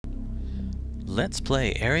Let's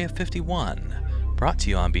play Area 51, brought to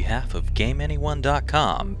you on behalf of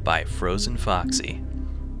GameAnyone.com by FrozenFoxy.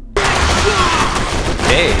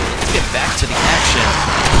 Okay, let's get back to the action.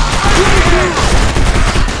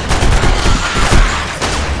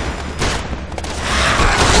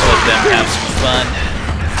 Just let them have some fun.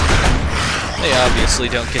 They obviously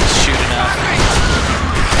don't get to shoot enough.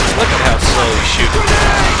 Look at how slow he's shooting.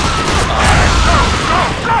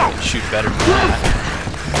 Shoot better than that.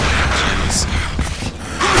 Jeez.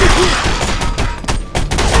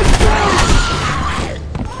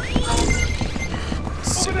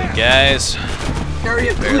 Silly guys.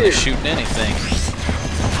 Barely shooting anything.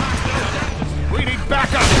 We need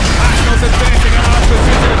backup. Hostiles advancing on our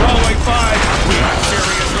position at hallway 5. We are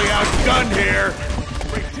seriously outgunned here.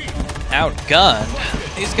 Outgunned?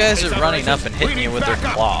 These guys are running up and hitting you with their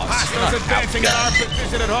claws. You're not outgunned.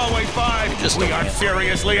 You're just we are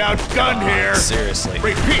seriously outgunned here. Seriously.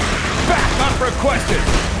 Repeat. Backup requested.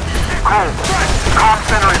 Cold. Comm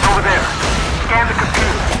center is over there. Scan the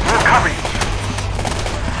computer. We'll cover you.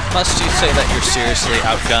 Must you say that you're seriously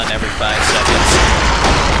outgunned every 5 seconds?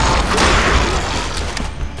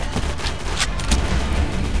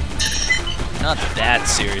 Not that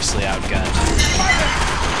seriously outgunned.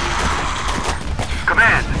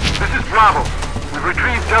 Command, this is Bravo. We've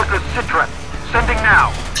retrieved Delta's Citra. Sending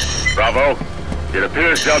now. Bravo. It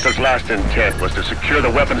appears Delta's last intent was to secure the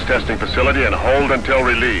weapons testing facility and hold until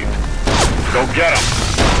relieved. Go get them.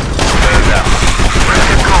 Stand down. Let's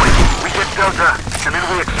get going. We get Delta, and then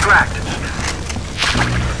we extract.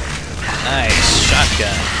 Nice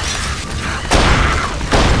shotgun.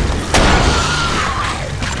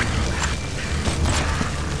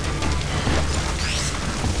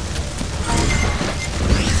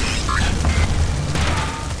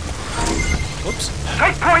 Whoops.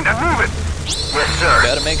 Take point and move it. Yes, sir.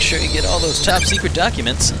 Gotta make sure you get all those top secret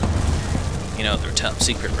documents. You know they're top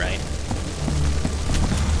secret, right?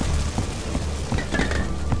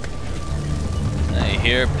 I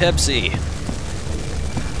hear Pepsi.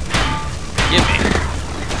 Give me.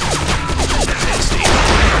 Tasty.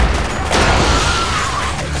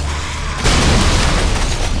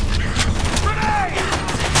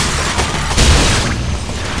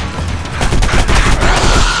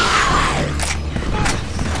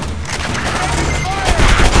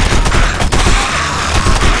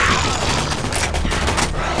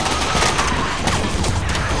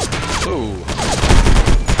 Ooh.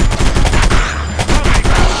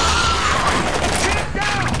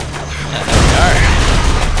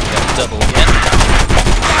 Double again.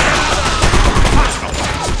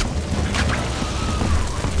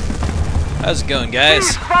 How's it going,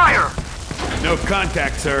 guys? Fire! No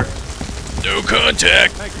contact, sir. No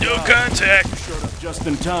contact. No contact. Showed up just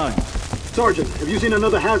in time. Sergeant, have you seen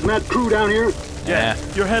another hazmat crew down here? Yeah.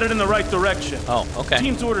 You're headed in the right direction. Oh, okay.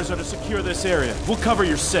 Team's orders are to secure this area. We'll cover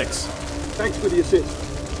your 6. Thanks for the assist.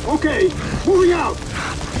 Okay, moving out!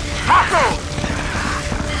 Hostile!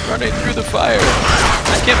 Running through the fire.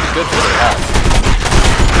 That can't be good for their health.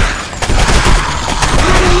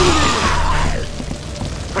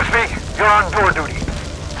 Crispy, you're on door duty.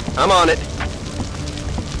 I'm on it.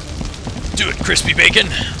 Do it, crispy bacon.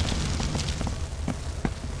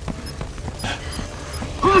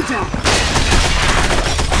 Contact!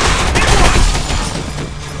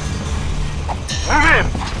 Move in!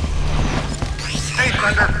 Station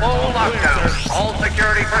under full lockdown. All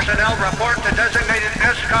security personnel report to designated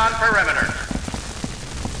ESCON perimeter.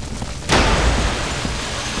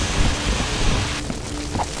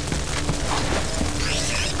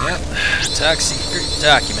 Yep. Top secret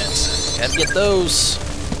documents. Gotta get those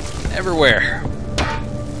everywhere.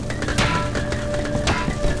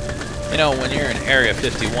 You know, when you're in Area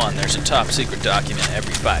 51, there's a top secret document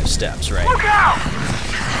every 5 steps, right? Look out!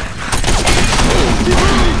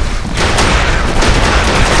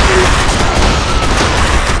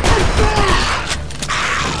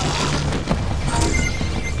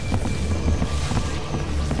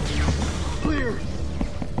 Clear!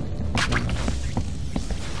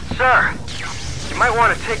 Sir, you might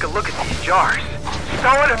want to take a look at these jars.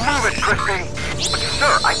 Stow it and move it, Crispy. But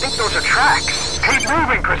sir, I think those are tracks. Keep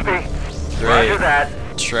moving, Crispy. Great. Roger that.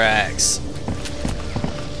 Tracks.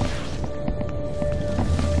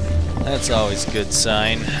 That's always a good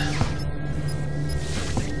sign.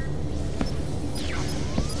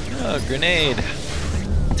 Oh, grenade.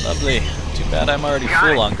 Lovely. Too bad I'm already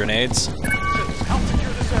full on grenades. Help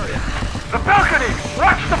secure this area. The balcony!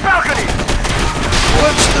 Watch the balcony!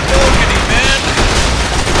 Watch the balcony, man!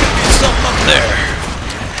 Could be something up there.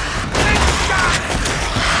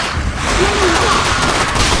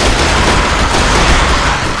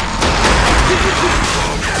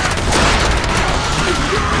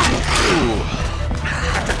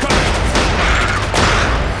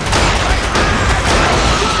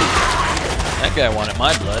 guy wanted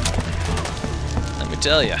my blood. Let me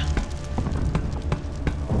tell ya.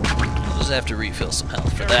 I'll just have to refill some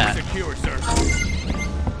health for that. Secure, sir.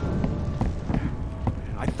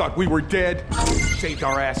 I thought we were dead. Saved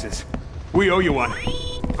our asses. We owe you one.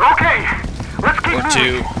 Okay, let's keep Or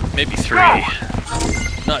moving. 2, maybe 3.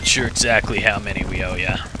 Not sure exactly how many we owe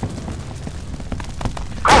ya.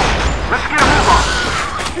 Go, let's get a move on.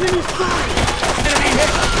 Enemy spotted! Enemy hit!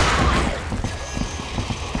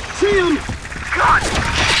 See him! God!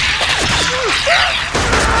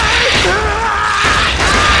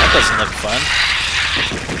 That doesn't look fun.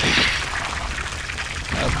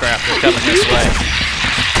 Oh crap, they're coming this way.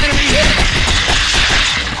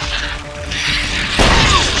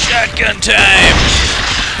 Shotgun time!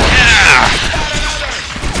 Yeah!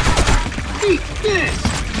 Eat this!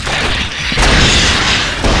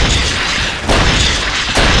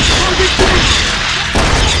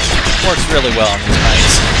 Works really well on these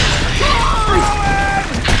nights.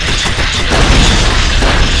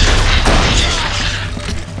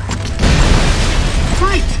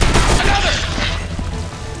 Fight!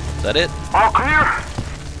 Is that it? All clear?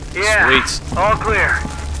 Yeah, Sweet. all clear.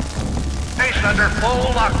 Base under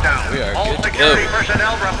full lockdown. We are All good to security go.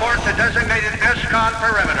 personnel report to designated ESCON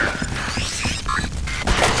perimeter.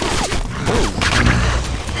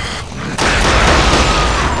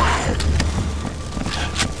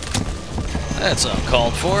 That's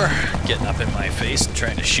uncalled for. Getting up in my face and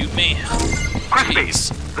trying to shoot me. Crispy,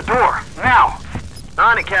 Jeez. the door, now.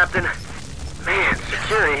 On it, Captain. Man,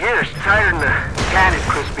 security here is tighter than the cannon,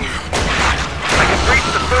 Crispy. I can breach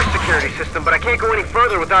the first security system, but I can't go any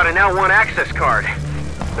further without an L1 access card.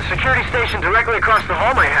 The security station directly across the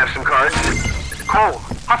hall might have some cards. Cole,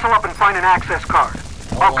 hustle up and find an access card.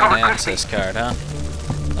 I'll cover One Crispy. access card, huh?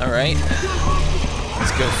 Alright.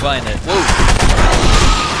 Let's go find it. Whoa!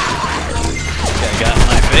 Guy got in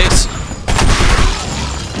my face.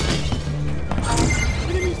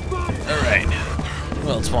 Alright. Who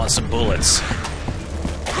else wants some bullets?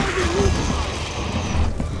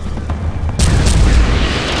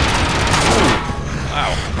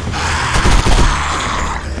 Wow.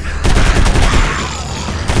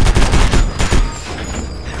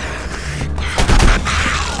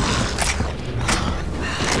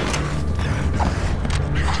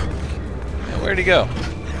 Where'd he go?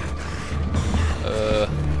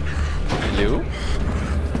 Hello?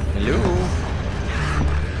 Hello?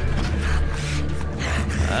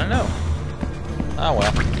 I don't know. Oh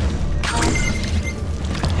well.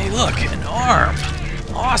 Hey look, an arm!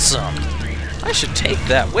 Awesome! I should take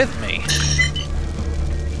that with me.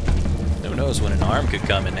 Who knows when an arm could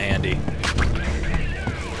come in handy.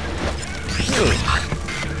 Ooh.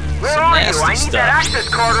 Where Some are you? nasty I need stuff. that access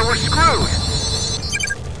card or we're screwed.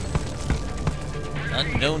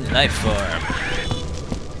 Unknown knife farm.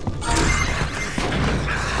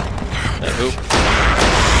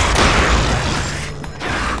 Hoop.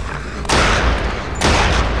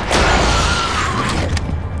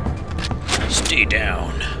 Stay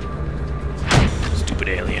down. Stupid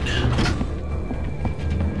alien.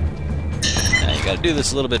 Now you gotta do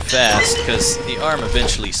this a little bit fast, because the arm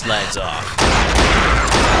eventually slides off.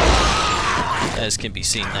 As can be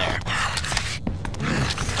seen there.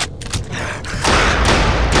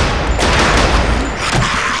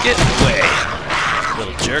 Get away,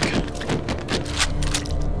 little jerk.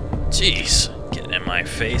 Jeez, getting in my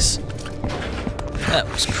face. That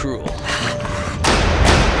was cruel.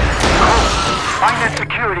 Find that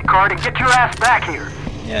security card and get your ass back here.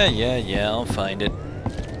 Yeah, I'll find it.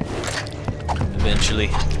 Eventually,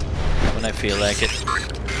 when I feel like it.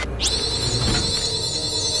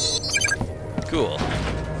 Cool.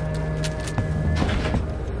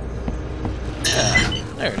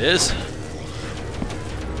 Ah, there it is.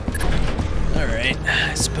 Alright,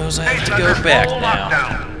 I suppose I have to go back now.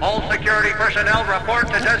 Lockdown. All security personnel report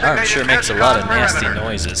to designated Arm sure makes a lot of ESCON nasty perimeter.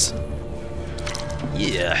 noises.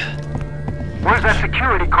 Yeah. Where's that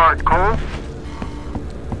security card, Cole?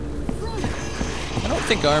 I don't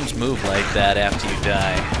think arms move like that after you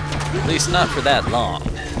die. At least not for that long.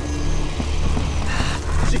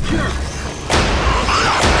 Secure!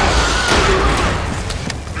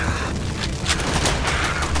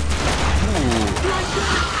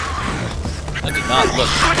 That did not look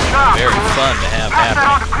Good job, very Cole. fun to have Pass that happen.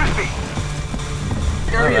 on to Crispy.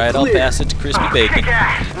 Alright, I'll pass it to Crispy Bacon. Kick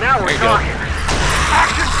ass. Now There we're you go. talking.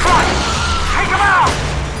 Action front! Take him out!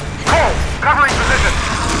 Cole, covering position.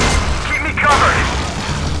 Keep me covered.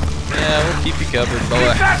 Yeah, we'll keep you covered, boy.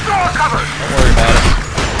 Keep that door covered. Don't worry about it.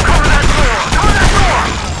 Cover that door. Cover that door.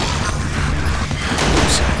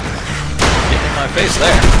 Oops. Getting in my face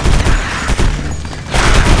there.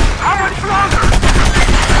 How much longer?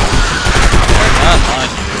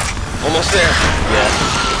 there.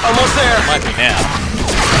 Yeah. Almost there. Might be now.